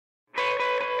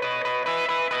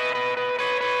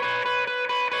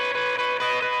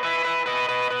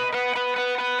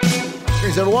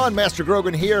Greetings, everyone. Master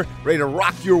Grogan here, ready to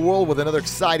rock your world with another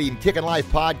exciting Kickin'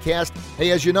 Life podcast.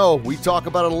 Hey, as you know, we talk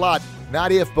about it a lot.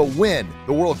 Not if, but when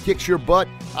the world kicks your butt,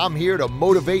 I'm here to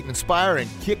motivate, inspire, and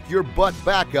kick your butt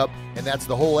back up. And that's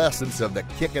the whole essence of the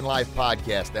Kickin' Life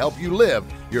podcast, to help you live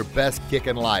your best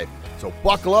kickin' life. So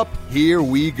buckle up, here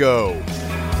we go.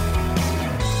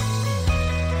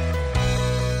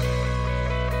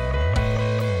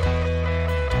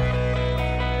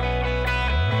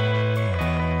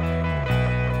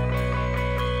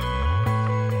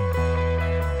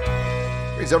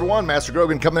 Greetings, everyone. Master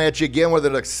Grogan coming at you again with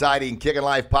an exciting Kickin'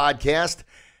 Life podcast.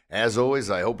 As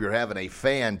always, I hope you're having a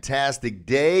fantastic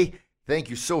day. Thank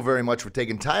you so very much for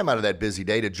taking time out of that busy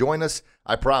day to join us.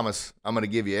 I promise I'm going to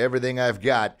give you everything I've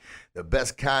got, the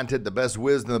best content, the best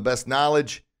wisdom, the best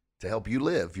knowledge to help you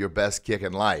live your best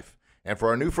kickin' life. And for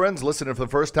our new friends listening for the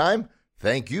first time,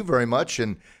 thank you very much.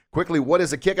 And quickly, what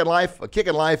is a kickin' life? A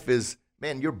kickin' life is,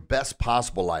 man, your best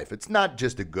possible life. It's not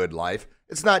just a good life.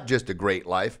 It's not just a great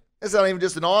life. It's not even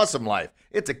just an awesome life.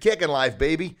 It's a kickin' life,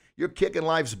 baby. You're kicking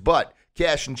life's butt.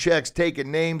 Cashing checks,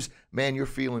 taking names. Man, you're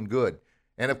feeling good.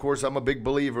 And, of course, I'm a big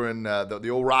believer in the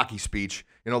old Rocky speech.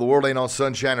 You know, the world ain't all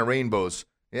sunshine and rainbows.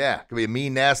 Yeah, it could be a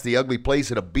mean, nasty, ugly place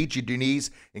that'll beat you to your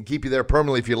knees and keep you there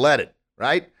permanently if you let it,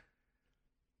 right?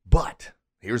 But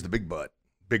here's the big but.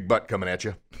 Big but coming at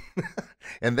you.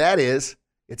 And that is,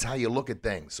 it's how you look at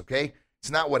things, okay?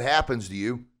 It's not what happens to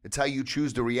you. It's how you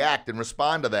choose to react and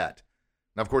respond to that.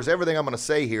 Now, of course, everything I'm going to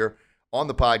say here on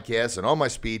the podcast and on my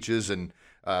speeches and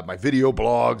my video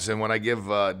blogs and when I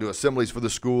do assemblies for the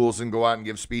schools and go out and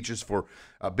give speeches for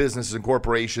businesses and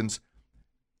corporations,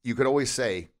 you could always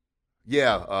say,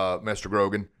 yeah, Mr.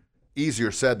 Grogan,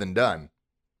 easier said than done.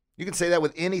 You can say that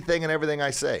with anything and everything I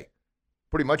say.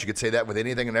 Pretty much you could say that with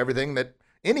anything and everything that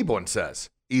anyone says,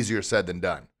 easier said than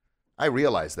done. I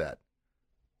realize that.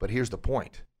 But here's the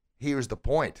point. Here's the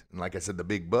point. And like I said, the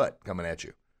big but coming at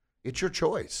you. It's your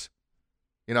choice.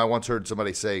 You know, I once heard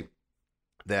somebody say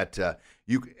that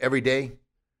every day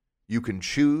you can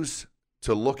choose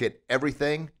to look at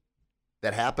everything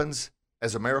that happens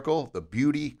as a miracle, the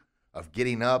beauty of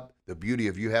getting up, the beauty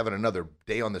of you having another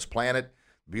day on this planet,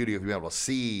 the beauty of being able to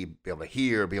see, be able to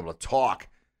hear, be able to talk,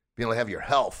 being able to have your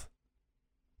health.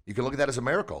 You can look at that as a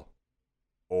miracle.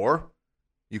 Or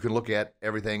you can look at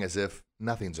everything as if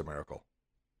nothing's a miracle.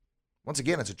 Once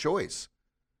again, it's a choice.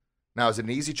 Now, is it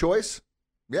an easy choice?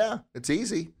 Yeah, it's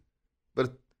easy.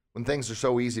 But when things are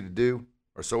so easy to do,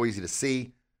 or so easy to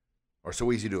see, or so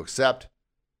easy to accept,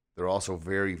 they're also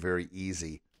very, very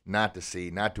easy not to see,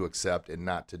 not to accept, and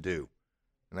not to do.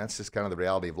 And that's just kind of the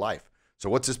reality of life. So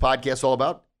what's this podcast all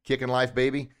about? Kickin' Life,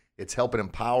 baby. It's helping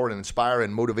empower and inspire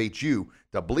and motivate you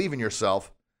to believe in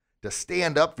yourself, to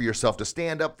stand up for yourself, to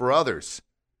stand up for others,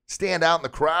 stand out in the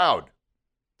crowd,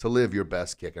 to live your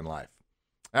best kickin' life.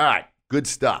 All right. Good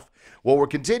stuff. Well, we're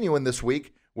continuing this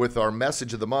week with our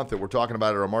message of the month that we're talking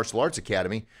about at our Martial Arts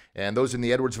Academy. And those in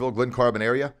the Edwardsville, Glen Carbon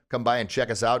area, come by and check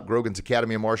us out, Grogan's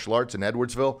Academy of Martial Arts in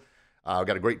Edwardsville. We've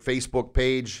got a great Facebook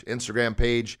page, Instagram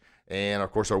page, and,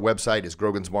 of course, our website is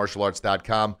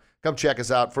grogansmartialarts.com. Come check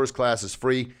us out. First class is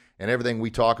free, and everything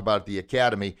we talk about at the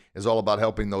Academy is all about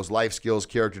helping those life skills,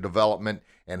 character development,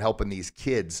 and helping these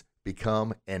kids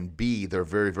become and be their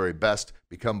very, very best,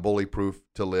 become bully-proof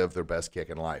to live their best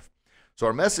kickin' life. So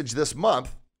our message this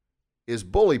month is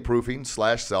bully-proofing /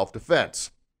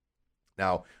 self-defense.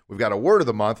 Now, we've got a word of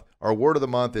the month. Our word of the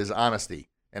month is honesty.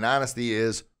 And honesty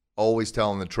is always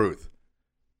telling the truth.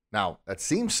 Now, that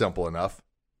seems simple enough,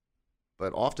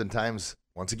 but oftentimes,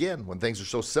 once again, when things are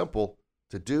so simple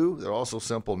to do, they're also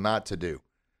simple not to do.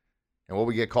 And what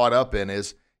we get caught up in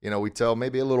is, you know, we tell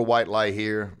maybe a little white lie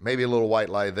here, maybe a little white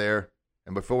lie there,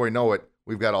 and before we know it,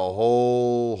 we've got a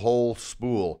whole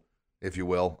spool, if you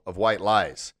will, of white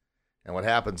lies. And what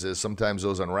happens is sometimes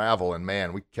those unravel, and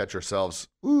man, we catch ourselves,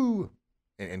 in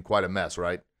quite a mess,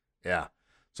 right? Yeah.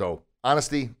 So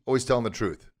honesty, always telling the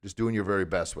truth, just doing your very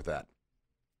best with that.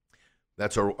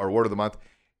 That's our word of the month.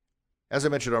 As I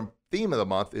mentioned, our theme of the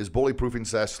month is bully-proofing /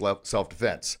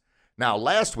 self-defense. Now,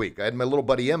 last week, I had my little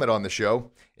buddy Emmett on the show,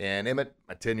 and Emmett,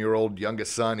 my 10-year-old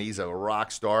youngest son, he's a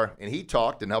rock star, and he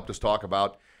talked and helped us talk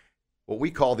about what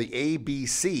we call the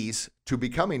ABCs to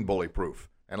becoming bully-proof.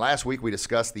 And last week, we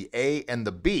discussed the A and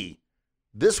the B.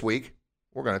 This week,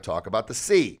 we're going to talk about the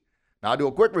C. Now, I'll do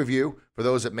a quick review for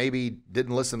those that maybe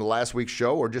didn't listen to last week's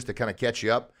show or just to kind of catch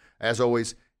you up. As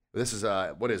always, this is,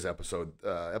 what is episode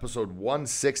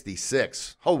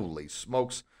 166. Holy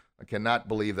smokes. I cannot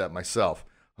believe that myself.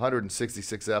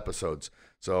 166 episodes.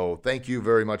 So thank you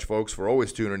very much, folks, for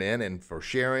always tuning in and for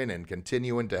sharing and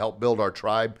continuing to help build our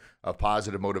tribe of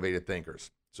positive, motivated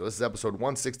thinkers. So this is episode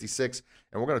 166,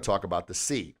 and we're going to talk about the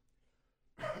C.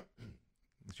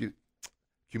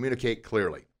 Communicate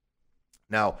clearly.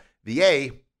 Now, the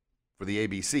A, for the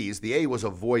ABCs, the A was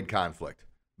avoid conflict.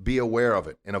 Be aware of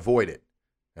it and avoid it.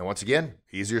 And once again,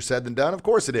 easier said than done? Of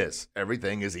course it is.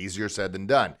 Everything is easier said than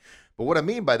done. But what I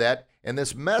mean by that, and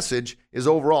this message is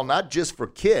overall not just for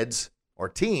kids or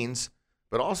teens,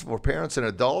 but also for parents and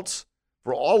adults,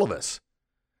 for all of us.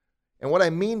 And what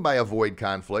I mean by avoid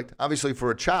conflict, obviously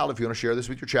for a child, if you want to share this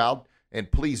with your child,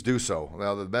 and please do so.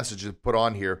 Now, the messages put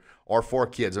on here are for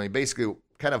kids. I mean, basically,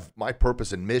 kind of my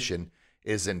purpose and mission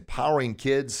is empowering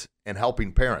kids and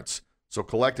helping parents. So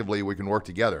collectively, we can work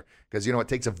together. Because, it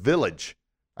takes a village.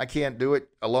 I can't do it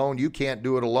alone. You can't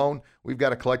do it alone. We've got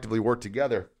to collectively work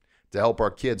together to help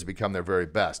our kids become their very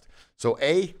best. So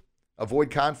A,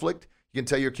 avoid conflict. You can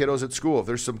tell your kiddos at school, if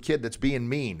there's some kid that's being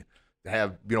mean,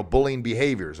 have, bullying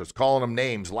behaviors, it's calling them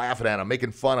names, laughing at them,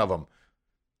 making fun of them,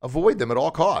 avoid them at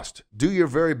all costs. Do your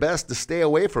very best to stay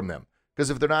away from them. Because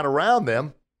if they're not around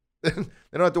them, they don't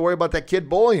have to worry about that kid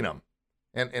bullying them.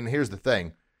 And here's the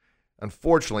thing.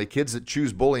 Unfortunately, kids that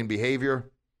choose bullying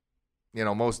behavior,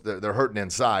 they're hurting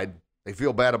inside. They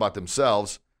feel bad about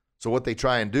themselves. So what they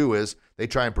try and do is they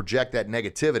try and project that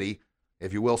negativity,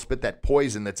 if you will, spit that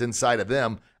poison that's inside of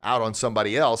them out on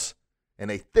somebody else, and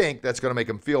they think that's going to make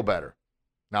them feel better.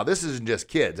 Now, this isn't just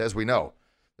kids, as we know.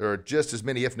 There are just as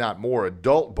many, if not more,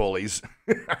 adult bullies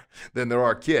than there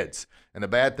are kids. And the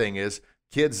bad thing is,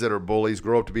 kids that are bullies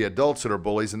grow up to be adults that are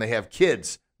bullies, and they have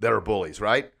kids that are bullies,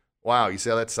 right? Wow, you see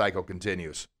how that cycle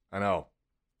continues. I know.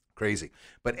 Crazy.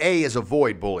 But A is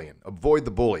avoid bullying. Avoid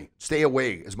the bully. Stay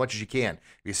away as much as you can.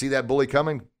 If you see that bully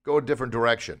coming, go a different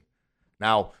direction.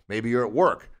 Now, maybe you're at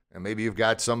work, and maybe you've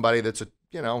got somebody that's a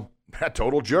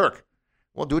total jerk.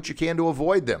 Well, do what you can to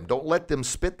avoid them. Don't let them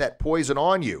spit that poison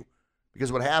on you.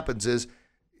 Because what happens is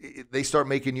they start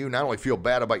making you not only feel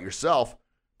bad about yourself,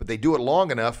 but they do it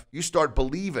long enough, you start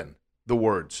believing the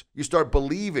words. You start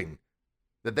believing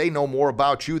that they know more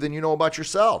about you than you know about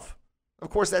yourself. Of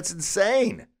course, that's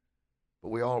insane. But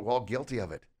we're all guilty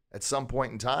of it at some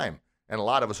point in time. And a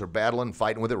lot of us are battling and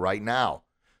fighting with it right now.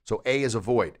 So A is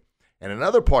avoid. And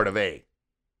another part of A,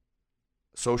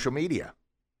 social media.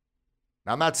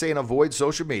 Now, I'm not saying avoid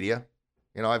social media.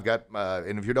 I've got,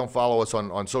 and if you don't follow us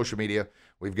on social media,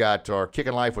 we've got our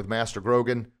Kickin' Life with Master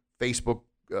Grogan Facebook,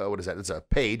 what is that? It's a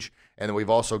page. And then we've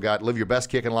also got Live Your Best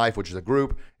Kickin' Life, which is a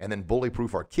group. And then Bully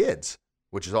Proof Our Kids,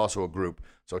 which is also a group.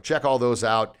 So check all those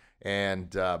out.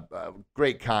 And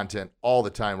great content all the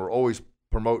time. We're always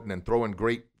promoting and throwing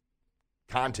great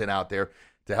content out there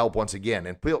to help once again.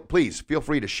 And please feel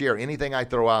free to share anything I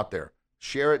throw out there.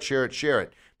 Share it, share it, share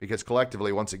it. Because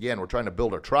collectively, once again, we're trying to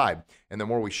build our tribe. And the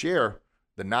more we share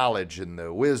the knowledge and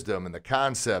the wisdom and the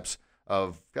concepts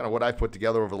of kind of what I've put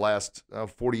together over the last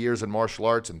 40 years in martial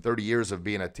arts and 30 years of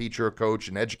being a teacher, coach,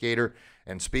 and educator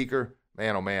and speaker,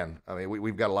 man, oh man, I mean,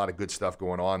 we've got a lot of good stuff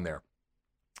going on there.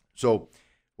 So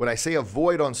when I say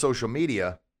avoid on social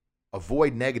media,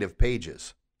 avoid negative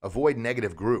pages, avoid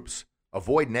negative groups,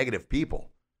 avoid negative people.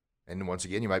 And once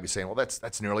again, you might be saying, well,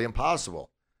 that's nearly impossible.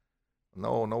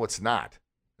 No, it's not.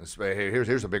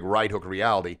 Here's a big right hook of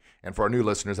reality. And for our new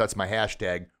listeners, that's my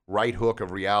hashtag, right hook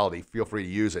of reality. Feel free to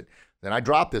use it. Then I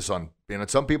drop this on,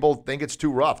 some people think it's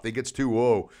too rough. Think it's too,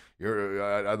 whoa,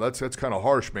 that's kind of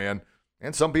harsh, man.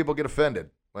 And some people get offended.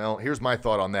 Well, here's my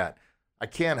thought on that. I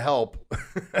can't help.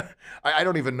 I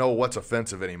don't even know what's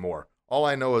offensive anymore. All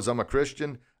I know is I'm a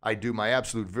Christian. I do my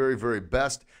absolute very, very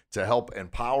best to help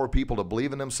empower people to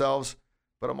believe in themselves.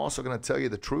 But I'm also going to tell you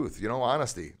the truth.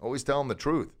 Honesty. Always tell them the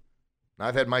truth. Now,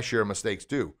 I've had my share of mistakes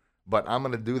too. But I'm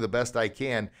going to do the best I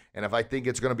can. And if I think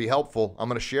it's going to be helpful, I'm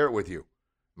going to share it with you.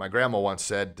 My grandma once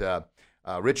said,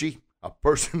 Richie, a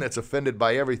person that's offended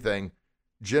by everything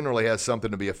generally has something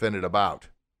to be offended about.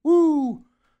 Woo!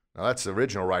 Now, that's the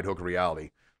original right hook of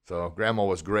reality. So Grandma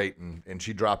was great, and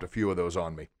she dropped a few of those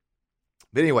on me.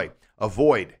 But anyway,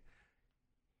 avoid.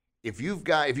 If you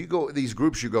go these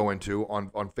groups you go into on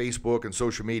Facebook and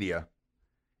social media,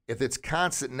 if it's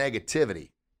constant negativity,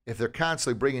 if they're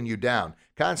constantly bringing you down,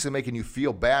 constantly making you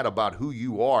feel bad about who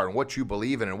you are and what you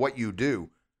believe in and what you do,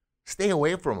 stay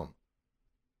away from them.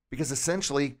 Because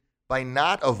essentially, by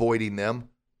not avoiding them,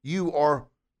 you are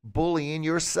bullying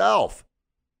yourself.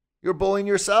 You're bullying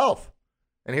yourself.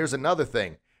 And here's another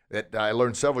thing that I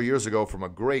learned several years ago from a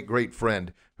great, great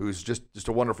friend who's just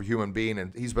a wonderful human being,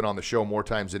 and he's been on the show more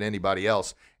times than anybody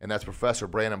else, and that's Professor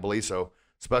Brandon Beliso.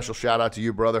 Special shout out to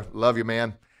you, brother. Love you,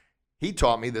 man. He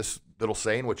taught me this little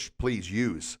saying, which please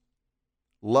use.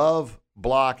 Love,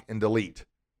 block, and delete.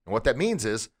 And what that means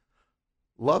is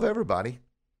love everybody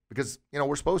because,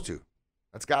 we're supposed to.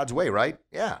 That's God's way, right?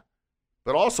 Yeah.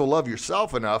 But also love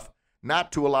yourself enough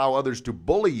not to allow others to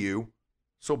bully you,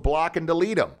 so block and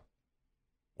delete them.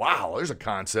 Wow, there's a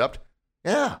concept.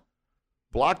 Yeah.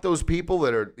 Block those people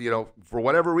that are, for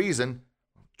whatever reason,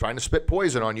 trying to spit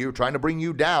poison on you, trying to bring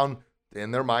you down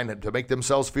in their mind to make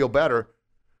themselves feel better.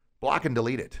 Block and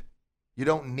delete it. You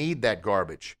don't need that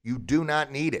garbage. You do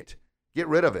not need it. Get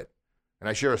rid of it. And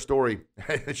I share a story.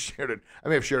 I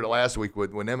may have shared it last week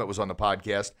when Emmett was on the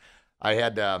podcast. I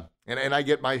had, and I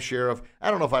get my share of, I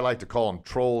don't know if I like to call them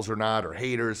trolls or not, or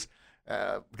haters,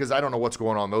 because I don't know what's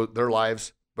going on in their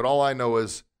lives. But all I know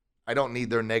is I don't need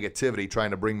their negativity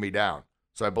trying to bring me down.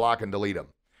 So I block and delete them.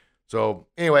 So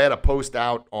anyway, I had a post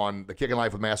out on the Kicking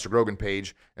Life with Master Grogan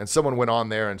page, and someone went on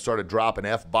there and started dropping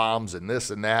F-bombs and this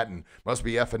and that, and must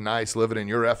be effing nice living in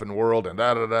your effing world, and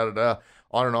da-da-da-da-da,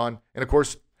 on and on. And, of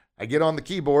course, I get on the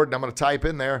keyboard, and I'm going to type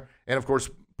in there, and, of course,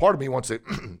 part of me wants to,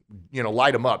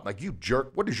 light them up. Like, you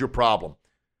jerk, what is your problem?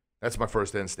 That's my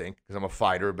first instinct, because I'm a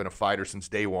fighter. I've been a fighter since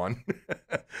day one.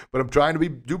 But I'm trying to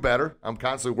do better. I'm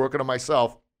constantly working on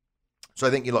myself. So I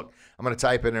think, look, I'm going to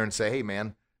type in there and say, hey,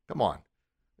 man, come on.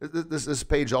 This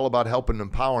page is all about helping and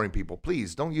empowering people.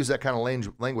 Please don't use that kind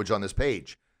of language on this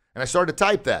page. And I started to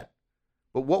type that.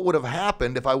 But what would have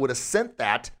happened if I would have sent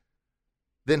that?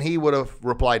 Then he would have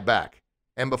replied back.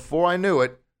 And before I knew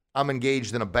it, I'm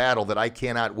engaged in a battle that I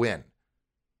cannot win.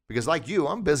 Because like you,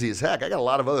 I'm busy as heck. I got a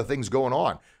lot of other things going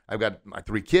on. I've got my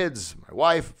 3 kids, my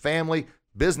wife, family,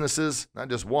 businesses, not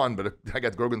just one, but I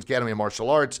got Grogan's Academy of Martial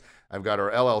Arts. I've got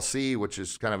our LLC, which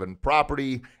is kind of in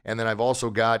property. And then I've also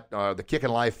got the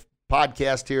Kickin' Life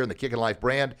podcast here and the Kickin' Life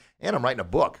brand. And I'm writing a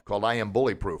book called I Am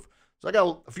Bully Proof. So I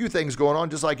got a few things going on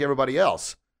just like everybody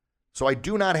else. So I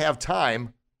do not have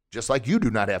time, just like you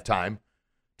do not have time,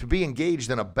 to be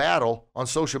engaged in a battle on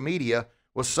social media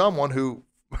with someone who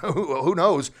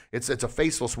knows, it's a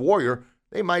faceless warrior.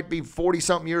 They might be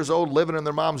 40-something years old, living in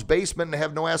their mom's basement and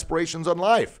have no aspirations on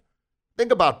life.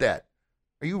 Think about that.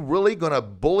 Are you really going to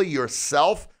bully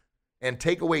yourself and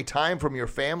take away time from your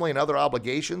family and other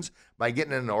obligations by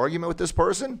getting in an argument with this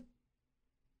person?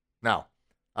 Now,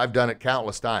 I've done it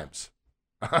countless times.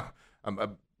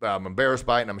 I'm embarrassed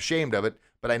by it and I'm ashamed of it,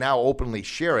 but I now openly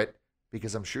share it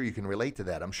because I'm sure you can relate to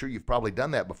that. I'm sure you've probably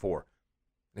done that before.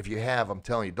 If you have, I'm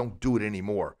telling you, don't do it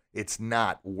anymore. It's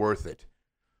not worth it.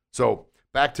 So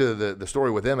back to the story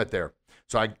with Emmett there.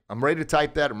 So I'm ready to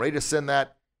type that. I'm ready to send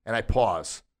that, and I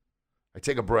pause. I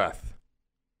take a breath.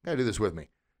 You got to do this with me.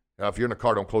 Now, if you're in a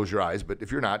car, don't close your eyes. But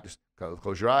if you're not, just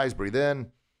close your eyes, breathe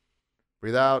in,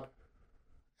 breathe out,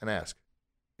 and ask,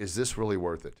 is this really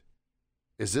worth it?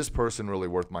 Is this person really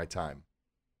worth my time?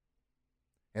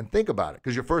 And think about it,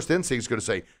 because your first instinct is going to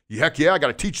say, heck yeah, I got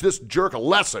to teach this jerk a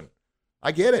lesson.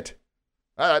 I get it.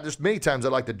 There's many times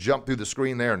I'd like to jump through the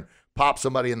screen there and pop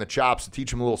somebody in the chops and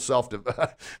teach them a little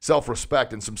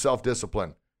self-respect and some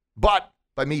self-discipline. But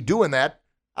by me doing that,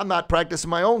 I'm not practicing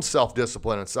my own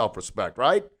self-discipline and self-respect,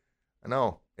 right? I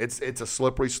know. It's a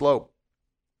slippery slope.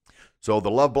 So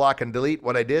the love block and delete,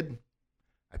 what I did,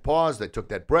 I paused, I took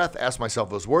that breath, asked myself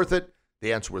if it was worth it.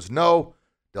 The answer was no.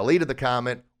 Deleted the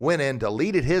comment, went in,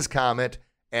 deleted his comment,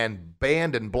 and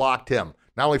banned and blocked him.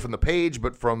 Not only from the page,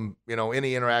 but from,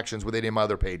 any interactions with any of my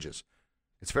other pages.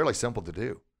 It's fairly simple to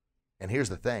do. And here's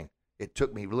the thing. It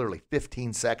took me literally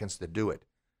 15 seconds to do it.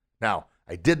 Now,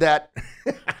 I did that.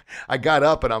 I got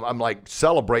up and I'm like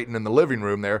celebrating in the living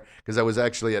room there because I was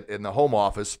actually in the home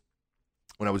office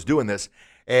when I was doing this.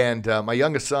 And my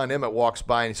youngest son, Emmett, walks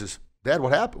by and he says, Dad,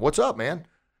 what happened? What's up, man?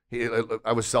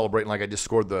 I was celebrating like I just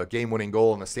scored the game-winning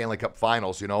goal in the Stanley Cup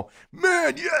Finals, Man,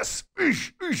 yes!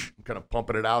 Eesh, eesh. I'm kind of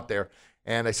pumping it out there.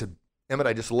 And I said, Emmett,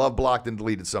 I just love blocked and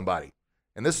deleted somebody.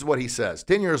 And this is what he says.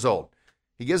 10 years old.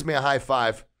 He gives me a high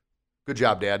five. Good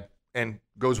job, Dad. And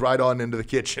goes right on into the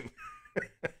kitchen.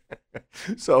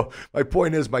 So my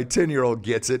point is my 10-year-old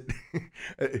gets it.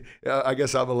 I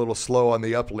guess I'm a little slow on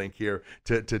the uplink here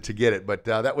to get it. But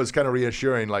that was kind of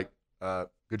reassuring, like,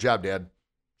 good job, Dad.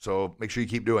 So make sure you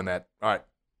keep doing that. All right.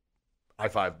 High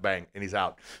five, bang, and he's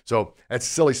out. So that's a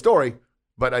silly story,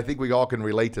 but I think we all can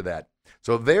relate to that.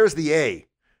 So there's the A.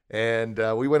 And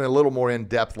we went a little more in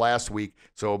depth last week.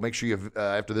 So make sure you,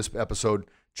 after this episode,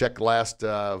 check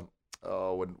episode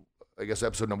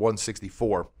number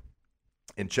 164.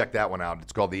 And check that one out.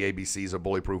 It's called The ABCs of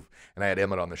Bully Proof. And I had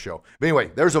Emmett on the show. But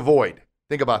anyway, there's avoid.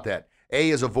 Think about that. A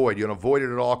is avoid. You want to avoid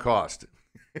it at all costs.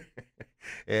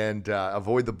 And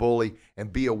avoid the bully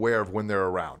and be aware of when they're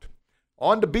around.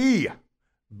 On to B.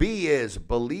 B is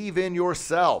believe in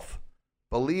yourself.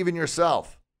 Believe in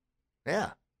yourself.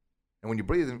 Yeah. And when you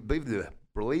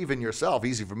believe in yourself,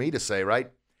 easy for me to say, right?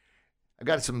 I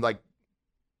got some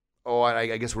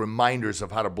I guess reminders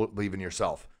of how to believe in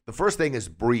yourself. The first thing is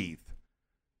breathe.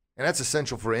 And that's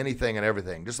essential for anything and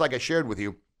everything. Just like I shared with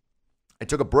you, I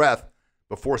took a breath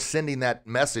before sending that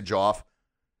message off,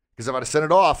 because if I'd have sent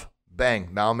it off, bang,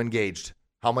 now I'm engaged.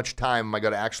 How much time am I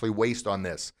going to actually waste on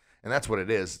this? And that's what it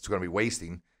is. It's going to be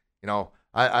wasting.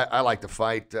 I like to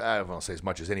fight. I don't want to say as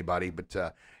much as anybody, but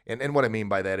and what I mean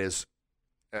by that is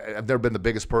I've never been the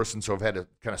biggest person, so I've had to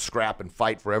kind of scrap and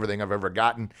fight for everything I've ever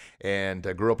gotten. And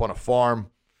I grew up on a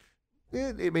farm.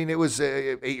 It was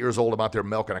 8 years old. I'm out there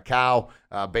milking a cow,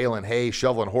 baling hay,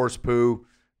 shoveling horse poo.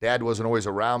 Dad wasn't always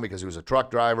around because he was a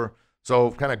truck driver.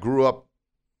 So kind of grew up,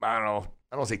 I don't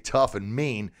want to say tough and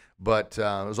mean, but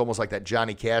it was almost like that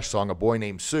Johnny Cash song, A Boy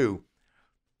Named Sue.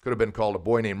 Could have been called A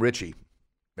Boy Named Richie.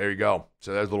 There you go.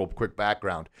 So there's a little quick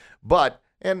background.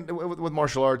 And with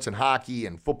martial arts and hockey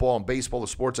and football and baseball, the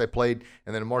sports I played,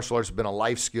 and then martial arts has been a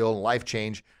life skill and life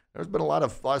change. There's been a lot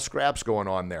of scraps going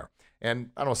on there. And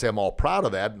I don't say I'm all proud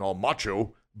of that and all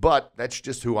macho, but that's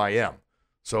just who I am.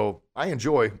 So I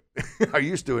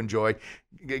used to enjoy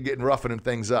getting roughing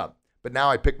things up. But now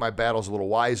I pick my battles a little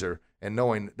wiser, and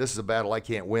knowing this is a battle I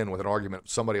can't win with an argument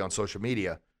with somebody on social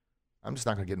media, I'm just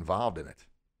not going to get involved in it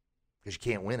because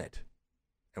you can't win it.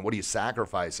 And what are you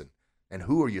sacrificing? And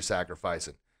who are you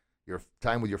sacrificing? Your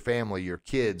time with your family, your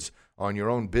kids, on your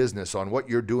own business, on what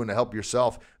you're doing to help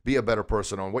yourself be a better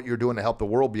person, on what you're doing to help the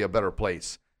world be a better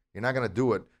place. You're not going to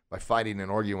do it by fighting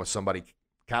and arguing with somebody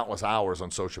countless hours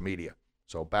on social media.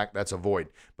 So that's avoid.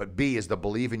 But B is to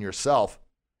believe in yourself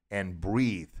and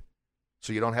breathe.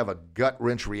 So you don't have a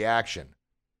gut-wrench reaction.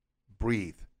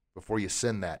 Breathe before you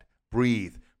send that.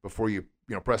 Breathe before you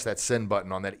press that send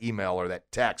button on that email or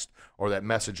that text or that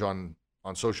message on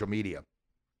social media.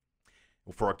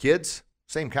 For our kids,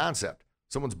 same concept.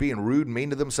 Someone's being rude and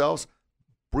mean to themselves,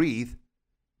 breathe.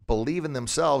 Believe in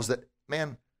themselves that,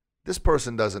 man, this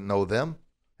person doesn't know them.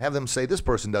 Have them say, this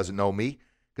person doesn't know me.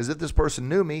 Because if this person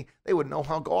knew me, they would know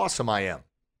how awesome I am.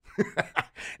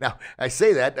 Now, I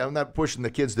say that, I'm not pushing the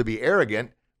kids to be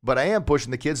arrogant, but I am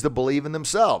pushing the kids to believe in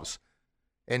themselves.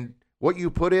 And what you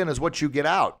put in is what you get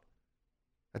out.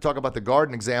 I talk about the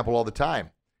garden example all the time.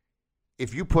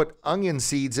 If you put onion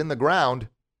seeds in the ground,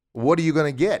 what are you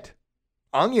going to get?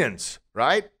 Onions,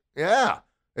 right? Yeah.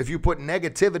 If you put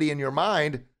negativity in your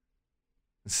mind,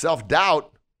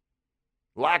 self-doubt,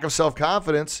 lack of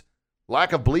self-confidence,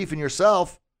 lack of belief in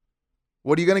yourself,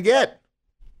 what are you going to get?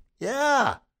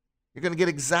 Yeah. You're going to get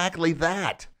exactly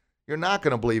that. You're not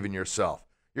going to believe in yourself.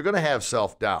 You're going to have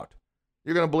self-doubt.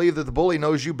 You're going to believe that the bully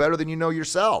knows you better than you know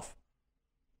yourself.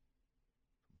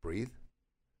 Breathe.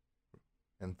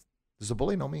 And does the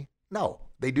bully know me? No,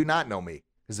 they do not know me.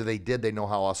 Because if they did, they know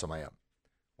how awesome I am.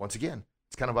 Once again,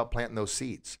 it's kind of about planting those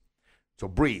seeds. So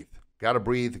breathe. Got to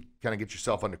breathe, kind of get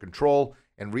yourself under control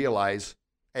and realize,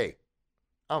 hey,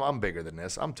 I'm bigger than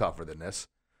this. I'm tougher than this.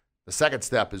 The second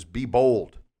step is be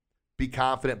bold. Be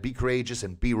confident, be courageous,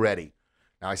 and be ready.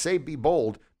 Now, I say be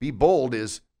bold. Be bold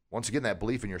is, once again, that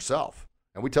belief in yourself.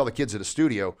 And we tell the kids at the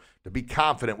studio to be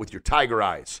confident with your tiger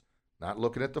eyes. Not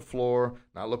looking at the floor,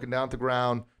 not looking down at the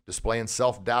ground, displaying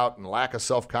self-doubt and lack of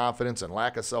self-confidence and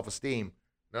lack of self-esteem.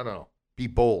 No. Be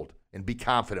bold and be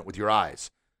confident with your eyes.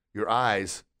 Your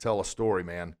eyes tell a story,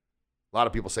 man. A lot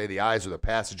of people say the eyes are the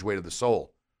passageway to the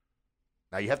soul.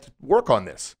 Now, you have to work on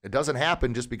this. It doesn't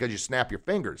happen just because you snap your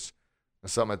fingers.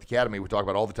 That's something at the academy we talk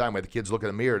about all the time where the kids look in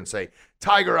the mirror and say,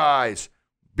 tiger eyes,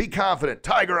 be confident,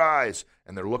 tiger eyes.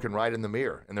 And they're looking right in the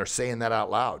mirror, and they're saying that out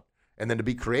loud. And then to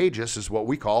be courageous is what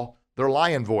we call their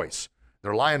lion voice.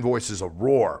 Their lion voice is a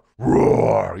roar.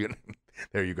 Roar.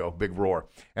 There you go, big roar.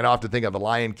 And I often think of the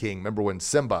Lion King. Remember when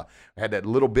Simba had that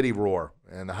little bitty roar,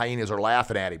 and the hyenas are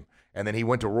laughing at him. And then he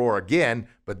went to roar again,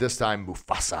 but this time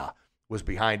Mufasa was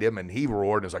behind him, and he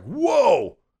roared, and it's like,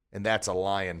 whoa! And that's a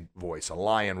lion voice, a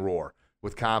lion roar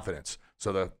with confidence.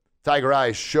 So the tiger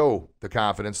eyes show the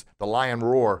confidence. The lion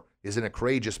roar is in a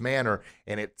courageous manner,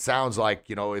 and it sounds like,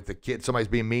 if the somebody's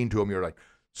being mean to him, you're like,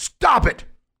 stop it!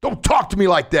 Don't talk to me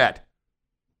like that!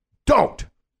 Don't!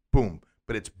 Boom.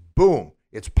 But it's boom.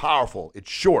 It's powerful. It's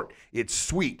short. It's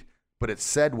sweet. But it's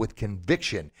said with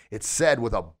conviction. It's said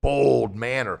with a bold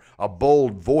manner, a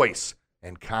bold voice,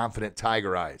 and confident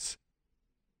tiger eyes.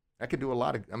 That could do a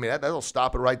lot of, that'll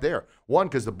stop it right there. One,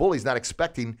 because the bully's not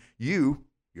expecting you,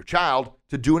 your child,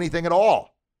 to do anything at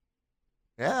all.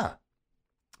 Yeah.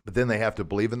 But then they have to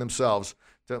believe in themselves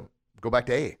to go back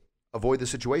to A, avoid the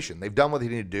situation. They've done what they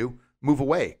need to do. Move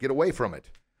away. Get away from it.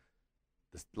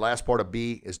 The last part of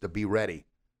B is to be ready.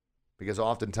 Because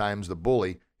oftentimes the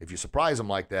bully, if you surprise them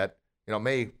like that, it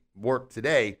may work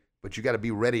today, but you got to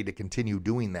be ready to continue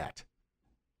doing that.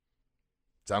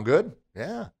 Sound good?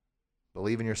 Yeah.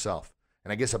 Believe in yourself.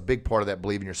 And I guess a big part of that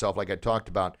believe in yourself, like I talked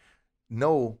about,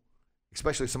 know,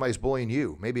 especially if somebody's bullying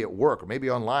you, maybe at work or maybe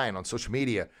online on social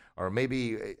media, or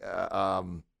maybe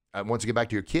once you get back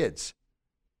to your kids,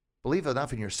 believe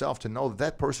enough in yourself to know that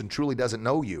that person truly doesn't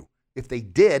know you. If they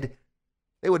did,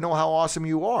 they would know how awesome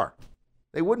you are.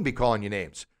 They wouldn't be calling you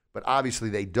names. But obviously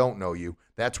they don't know you.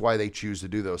 That's why they choose to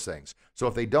do those things. So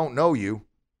if they don't know you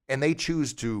and they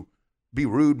choose to be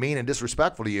rude, mean, and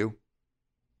disrespectful to you,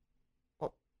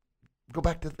 well, go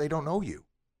back to they don't know you.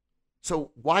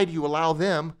 So why do you allow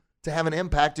them to have an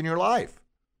impact in your life?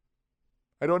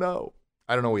 I don't know.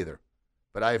 I don't know either.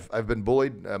 But I've been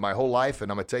bullied my whole life, and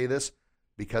I'm going to tell you this,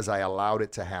 because I allowed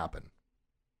it to happen.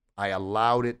 I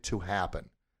allowed it to happen.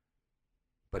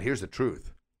 But here's the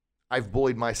truth. I've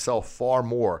bullied myself far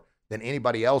more than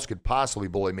anybody else could possibly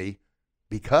bully me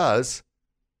because,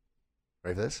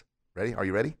 ready for this? Ready? Are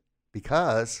you ready?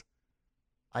 Because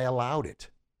I allowed it.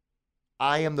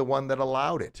 I am the one that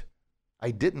allowed it.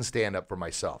 I didn't stand up for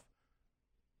myself.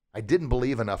 I didn't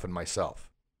believe enough in myself.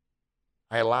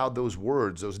 I allowed those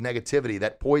words, those negativity,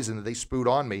 that poison that they spewed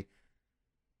on me,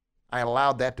 I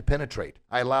allowed that to penetrate.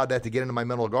 I allowed that to get into my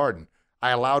mental garden.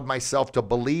 I allowed myself to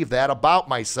believe that about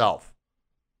myself.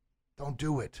 Don't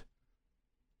do it.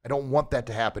 I don't want that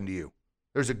to happen to you.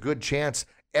 There's a good chance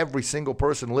every single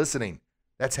person listening,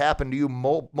 that's happened to you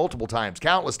multiple times,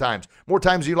 countless times, more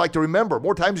times than you like to remember,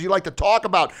 more times you like to talk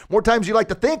about, more times you like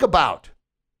to think about.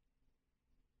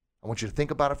 I want you to think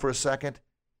about it for a second,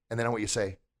 and then I want you to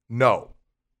say, no,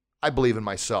 I believe in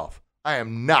myself. I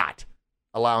am not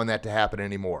allowing that to happen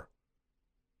anymore.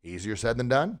 Easier said than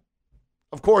done?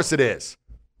 Of course it is.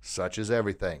 Such is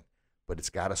everything. But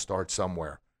it's got to start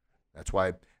somewhere. That's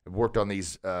why I've worked on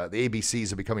these, the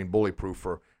ABCs of becoming bully-proof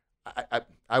for,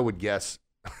 I would guess,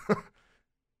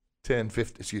 10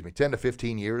 to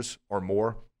 15 years or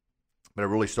more. But I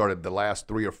really started the last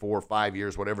 3 or 4 or 5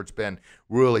 years, whatever it's been,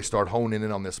 really start honing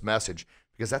in on this message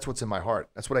because that's what's in my heart.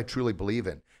 That's what I truly believe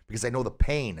in because I know the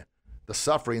pain, the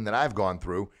suffering that I've gone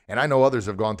through, and I know others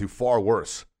have gone through far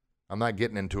worse. I'm not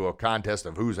getting into a contest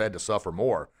of who's had to suffer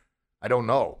more. I don't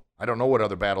know. I don't know what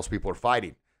other battles people are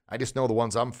fighting. I just know the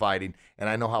ones I'm fighting, and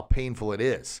I know how painful it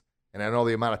is. And I know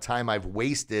the amount of time I've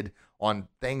wasted on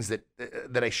things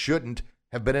that I shouldn't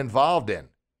have been involved in.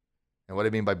 And what I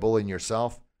mean by bullying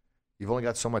yourself, you've only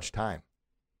got so much time.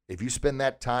 If you spend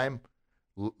that time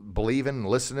believing,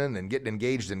 listening, and getting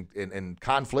engaged in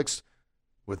conflicts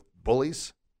with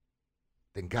bullies,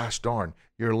 then gosh darn,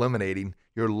 you're eliminating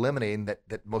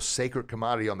that most sacred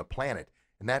commodity on the planet.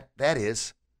 And that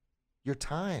is your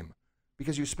time.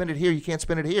 Because you spend it here, you can't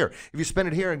spend it here. If you spend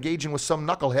it here engaging with some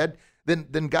knucklehead,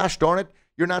 then gosh darn it,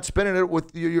 you're not spending it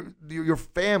with your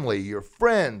family, your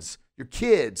friends, your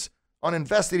kids, on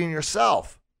investing in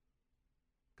yourself.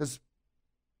 Because,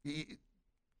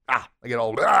 I get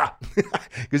old,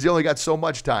 because you only got so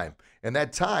much time. And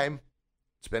that time,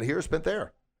 spent here, spent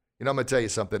there. You know, I'm going to tell you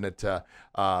something that,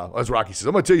 as Rocky says,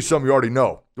 I'm going to tell you something you already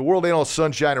know. The world ain't all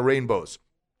sunshine and rainbows.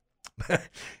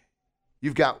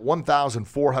 You've got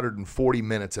 1,440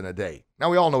 minutes in a day.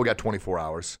 Now, we all know we got 24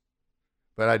 hours.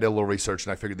 But I did a little research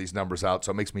and I figured these numbers out,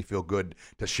 so it makes me feel good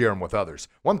to share them with others.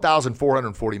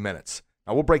 1,440 minutes.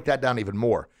 Now, we'll break that down even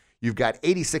more. You've got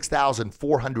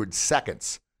 86,400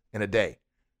 seconds in a day.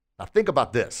 Now, think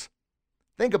about this.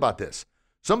 Think about this.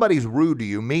 Somebody's rude to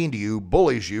you, mean to you,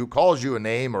 bullies you, calls you a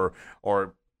name,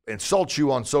 or insults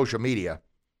you on social media.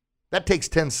 That takes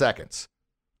 10 seconds.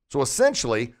 So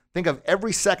essentially, think of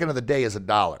every second of the day as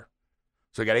 $1.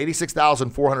 So you got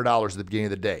 $86,400 at the beginning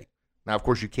of the day. Now, of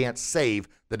course, you can't save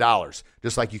the dollars,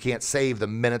 just like you can't save the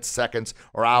minutes, seconds,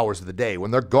 or hours of the day. When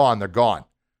they're gone, they're gone.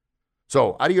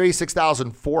 So out of your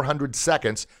 86,400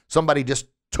 seconds, somebody just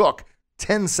took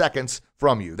 10 seconds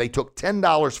from you. They took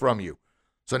 $10 from you.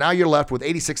 So now you're left with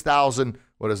 86,000,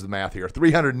 what is the math here?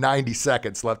 390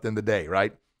 seconds left in the day,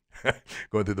 right?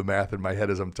 Going through the math in my head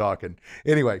as I'm talking.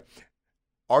 Anyway,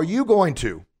 are you going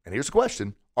to, and here's the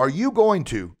question, are you going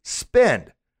to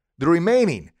spend the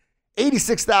remaining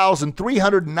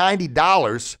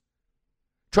 $86,390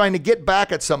 trying to get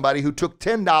back at somebody who took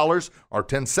 $10 or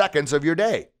 10 seconds of your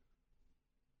day?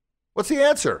 What's the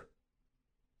answer?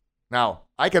 Now,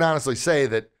 I can honestly say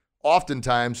that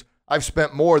oftentimes I've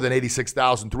spent more than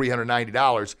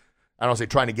 $86,390. I don't say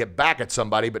trying to get back at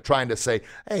somebody, but trying to say,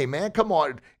 hey, man, come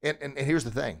on. And here's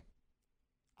the thing.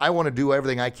 I want to do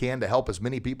everything I can to help as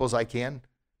many people as I can.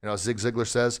 You know, Zig Ziglar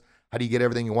says, how do you get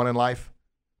everything you want in life?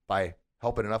 By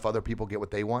helping enough other people get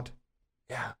what they want?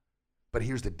 Yeah. But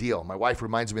here's the deal. My wife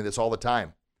reminds me of this all the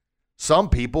time. Some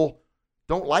people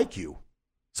don't like you.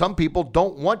 Some people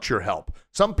don't want your help.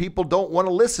 Some people don't want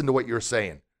to listen to what you're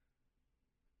saying.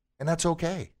 And that's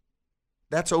okay.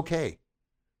 That's okay.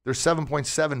 There's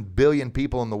 7.7 billion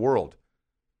people in the world.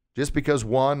 Just because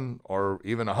one or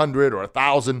even 100 or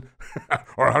 1,000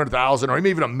 or 100,000 or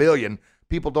even 1 million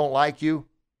people don't like you,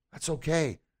 that's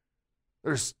okay.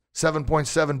 There's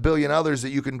 7.7 billion others that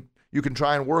you can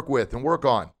try and work with and work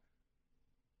on.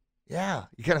 Yeah,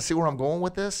 you kind of see where I'm going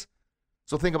with this?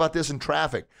 So think about this in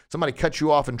traffic. Somebody cuts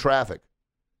you off in traffic.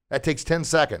 That takes 10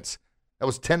 seconds. That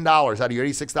was $10 out of your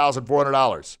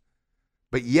 $86,400.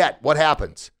 But yet, what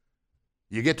happens?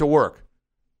 You get to work.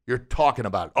 You're talking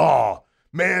about it. Oh,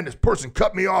 man, this person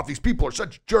cut me off. These people are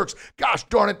such jerks. Gosh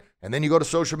darn it. And then you go to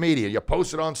social media. You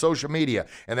post it on social media.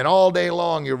 And then all day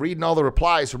long, you're reading all the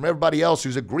replies from everybody else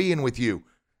who's agreeing with you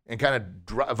and kind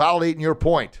of validating your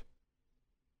point.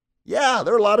 Yeah,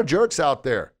 there are a lot of jerks out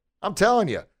there. I'm telling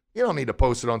you. You don't need to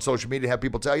post it on social media to have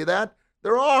people tell you that.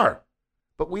 There are.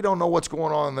 But we don't know what's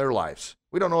going on in their lives.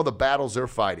 We don't know the battles they're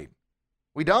fighting.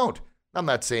 We don't. I'm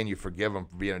not saying you forgive them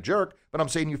for being a jerk, but I'm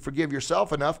saying you forgive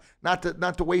yourself enough not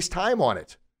to waste time on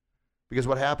it. Because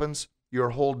what happens? Your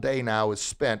whole day now is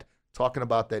spent talking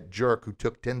about that jerk who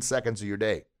took 10 seconds of your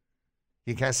day.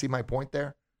 You kind of see my point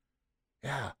there?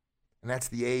 Yeah. And that's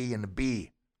the A and the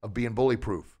B of being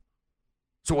bully-proof.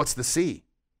 So what's the C?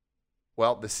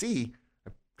 Well, the C,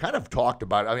 I kind of talked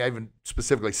about it. I haven't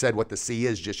specifically said what the C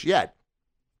is just yet.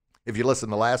 If you listen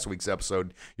to last week's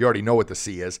episode, you already know what the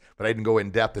C is, but I didn't go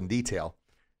in depth in detail.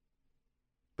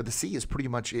 But the C is pretty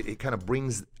much, it kind of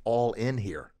brings all in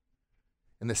here.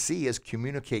 And the C is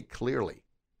communicate clearly.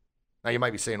 Now you might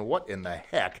be saying, what in the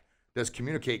heck does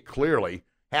communicate clearly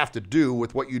have to do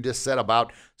with what you just said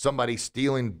about somebody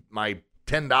stealing my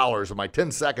 $10 or my 10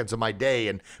 seconds of my day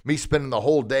and me spending the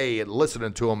whole day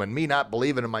listening to them and me not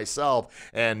believing in myself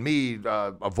and me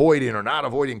avoiding or not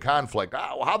avoiding conflict?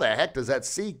 How the heck does that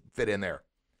C fit in there?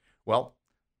 Well,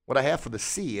 what I have for the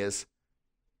C is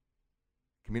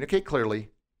communicate clearly,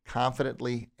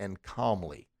 confidently, and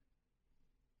calmly.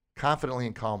 Confidently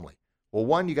and calmly. Well,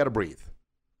 one, you got to breathe.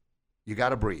 You got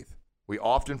to breathe. We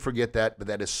often forget that, but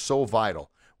that is so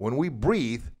vital. When we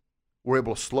breathe, we're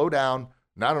able to slow down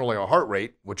not only our heart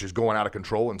rate, which is going out of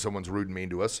control when someone's rude and mean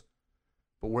to us,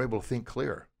 but we're able to think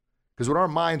clear. Because when our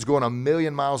mind's going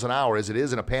 1,000,000 miles an hour, as it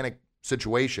is in a panic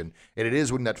situation, and it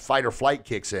is when that fight or flight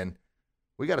kicks in,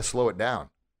 we got to slow it down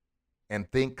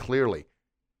and think clearly.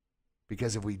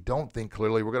 Because if we don't think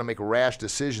clearly, we're going to make rash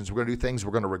decisions. We're going to do things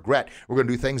we're going to regret. We're going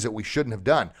to do things that we shouldn't have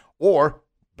done. Or,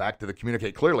 back to the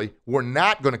communicate clearly, we're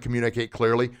not going to communicate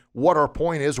clearly what our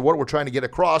point is, or what we're trying to get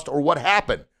across, or what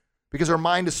happened. Because our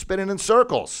mind is spinning in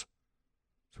circles.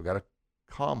 So we've got to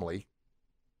calmly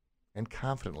and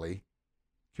confidently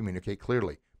communicate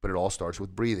clearly. But it all starts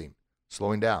with breathing,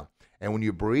 slowing down. And when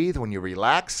you breathe, when you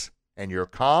relax and you're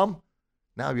calm,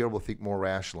 now you're able to think more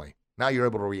rationally. Now you're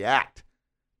able to react.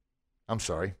 I'm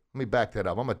sorry. Let me back that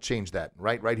up. I'm going to change that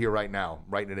right here, right now.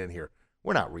 I'm writing it in here.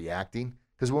 We're not reacting.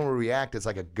 Because when we react, it's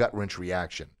like a gut-wrench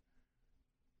reaction.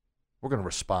 We're going to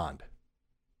respond,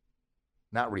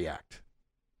 not react.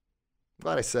 I'm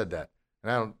glad I said that.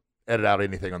 And I don't edit out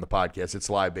anything on the podcast. It's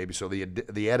live, baby. So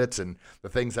the edits and the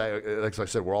things, like I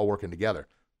said, we're all working together.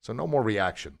 So no more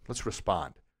reaction. Let's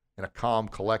respond in a calm,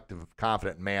 collective,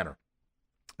 confident manner.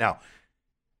 Now,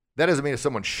 that doesn't mean if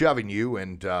someone's shoving you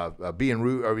and being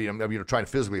rude or trying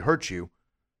to physically hurt you,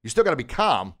 you still got to be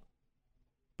calm.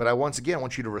 But I once again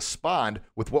want you to respond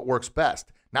with what works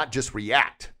best, not just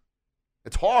react.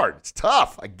 It's hard. It's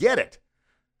tough. I get it.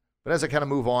 But as I kind of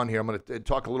move on here, I'm going to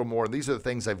talk a little more. These are the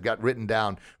things I've got written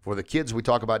down for the kids we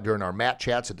talk about during our mat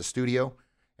chats at the studio.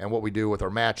 And what we do with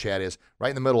our mat chat is right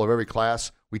in the middle of every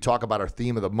class, we talk about our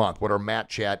theme of the month, what our mat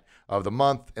chat of the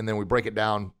month, and then we break it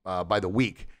down by the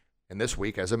week. And this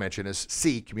week, as I mentioned, is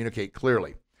C, communicate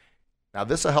clearly. Now,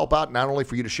 this will help out not only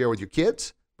for you to share with your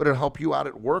kids, but it'll help you out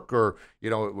at work or,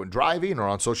 when driving or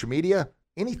on social media,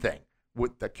 anything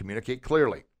that communicate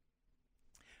clearly.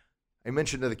 I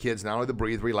mentioned to the kids not only to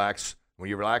breathe, relax. When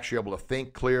you relax, you're able to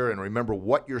think clear and remember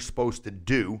what you're supposed to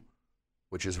do,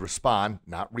 which is respond,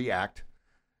 not react.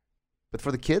 But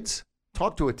for the kids,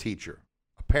 talk to a teacher,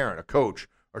 a parent, a coach,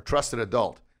 or trusted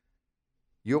adult.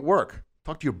 You at work,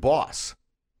 talk to your boss,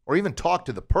 or even talk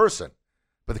to the person.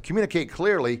 But to communicate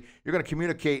clearly, you're going to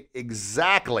communicate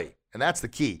exactly, and that's the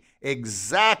key,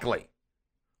 exactly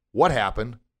what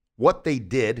happened, what they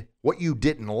did, what you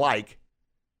didn't like,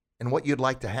 and what you'd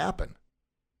like to happen.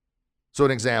 So an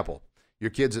example,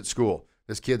 your kid's at school.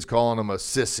 This kid's calling them a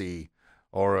sissy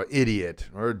or an idiot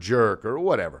or a jerk or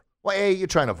whatever. Well, hey, you're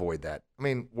trying to avoid that. I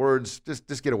mean, words,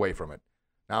 just get away from it.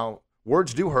 Now,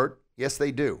 words do hurt. Yes,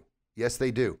 they do. Yes,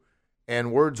 they do.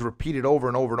 And words repeated over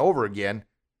and over and over again,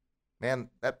 man,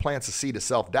 that plants a seed of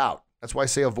self-doubt. That's why I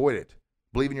say avoid it.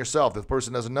 Believe in yourself if the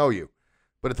person doesn't know you.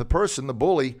 But if the person, the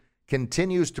bully,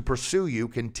 continues to pursue you,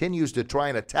 continues to try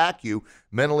and attack you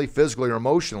mentally, physically, or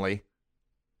emotionally,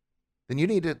 then you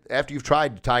need to, after you've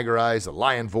tried the tiger eyes, the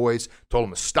lion voice, told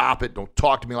them to stop it, don't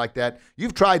talk to me like that,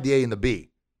 you've tried the A and the B.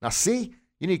 Now see,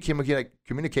 you need to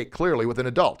communicate clearly with an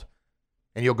adult.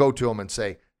 And you'll go to them and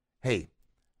say, hey,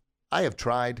 I have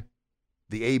tried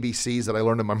the ABCs that I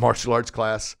learned in my martial arts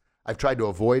class. I've tried to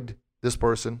avoid this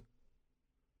person.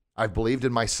 I've believed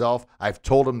in myself. I've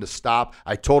told them to stop.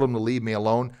 I told them to leave me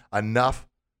alone. Enough.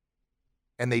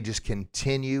 And they just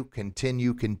continue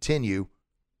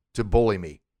to bully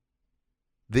me.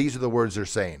 These are the words they're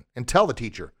saying. And tell the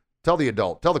teacher, tell the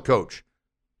adult, tell the coach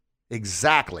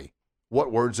exactly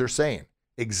what words they're saying,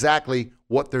 exactly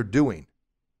what they're doing,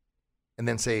 and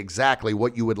then say exactly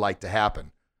what you would like to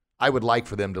happen. I would like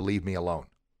for them to leave me alone.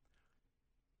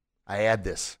 I add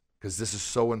this because this is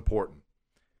so important.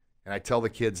 And I tell the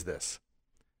kids this.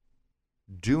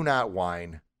 Do not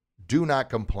whine, do not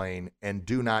complain, and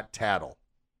do not tattle.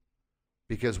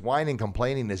 Because whining and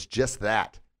complaining is just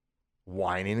that.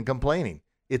 Whining and complaining.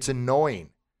 It's annoying.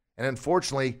 And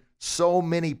unfortunately, so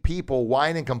many people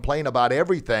whine and complain about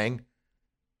everything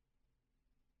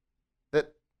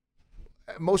that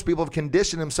most people have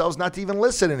conditioned themselves not to even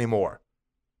listen anymore.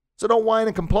 So don't whine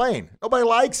and complain. Nobody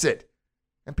likes it.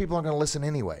 And people aren't going to listen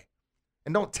anyway.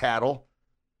 And don't tattle.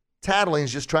 Tattling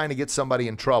is just trying to get somebody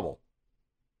in trouble.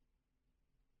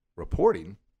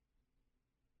 Reporting,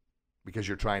 because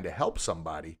you're trying to help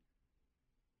somebody,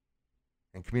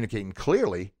 and communicating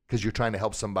clearly because you're trying to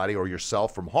help somebody or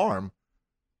yourself from harm,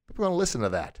 people are going to listen to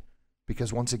that.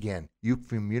 Because once again, you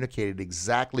communicated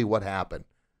exactly what happened.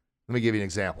 Let me give you an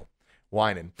example.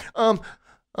 Whining.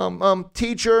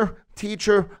 Teacher, he's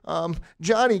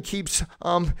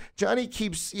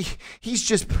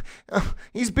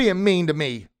being mean to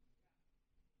me.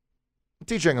 The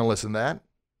teacher ain't going to listen to that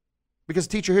because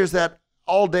the teacher hears that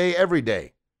all day, every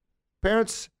day.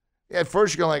 Parents, at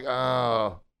first you're going like,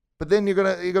 oh, but then you're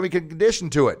gonna be